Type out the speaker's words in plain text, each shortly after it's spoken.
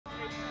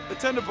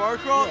attend a bar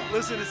crawl? Yeah.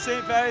 Listen, it's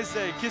St. Patty's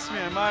Day. Kiss me,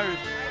 I'm Irish.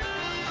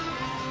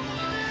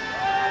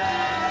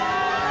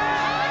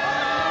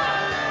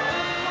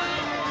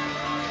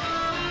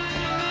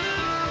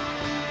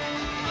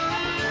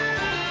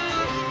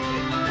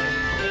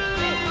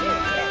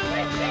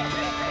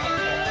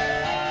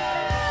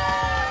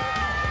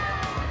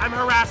 I'm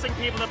harassing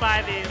people to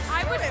buy these.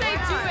 I would say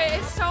do it.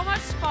 It's so much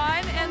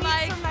fun, and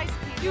like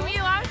you meet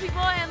a lot of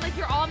people, and like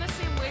you're all in the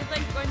same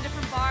wavelength, going to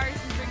different bars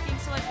and drinking.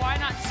 So like, why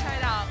not just try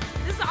it out?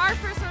 This is our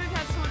first one. We've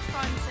had so much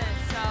fun since.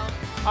 So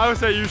I would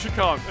say you should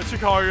come. It's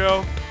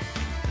Chicago.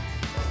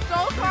 So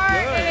far,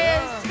 it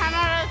is 10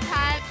 out of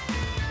 10.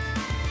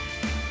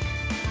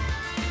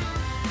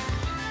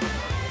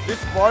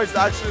 This bar is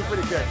actually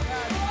pretty good.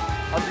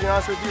 I'll be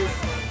honest with you,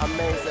 it's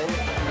amazing.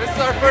 This is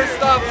our first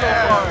stop so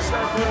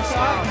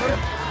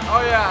far.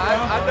 Oh yeah,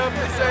 I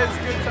definitely say it's a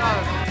good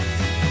time.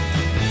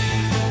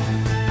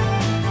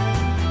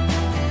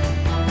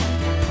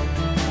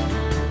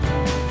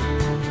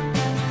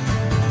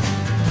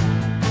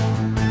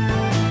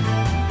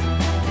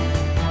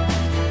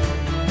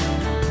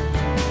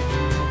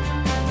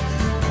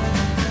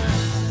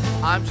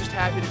 I'm just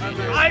happy to be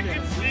here.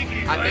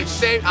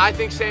 I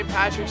think St.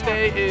 Patrick's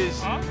Day is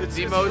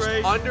the most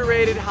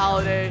underrated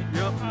holiday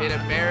in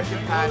American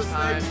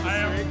pastime.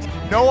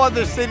 No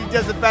other city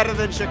does it better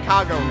than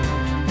Chicago.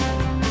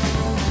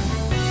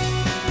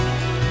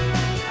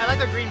 I like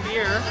the green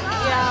beer.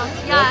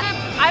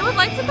 Yeah. I would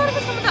like to go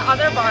to some of the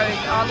other bars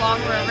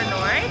along River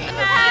North.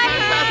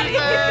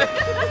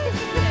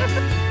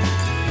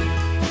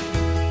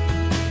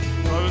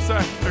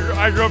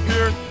 I grew up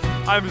here.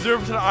 I'm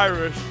 0%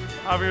 Irish.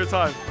 Having a good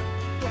time.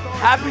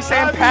 Happy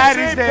St.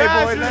 Patty's Day,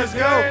 boys. Let's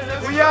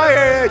go. We out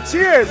here.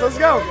 Cheers. Let's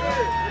go.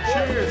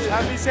 Cheers.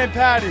 Happy St.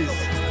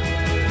 Patty's.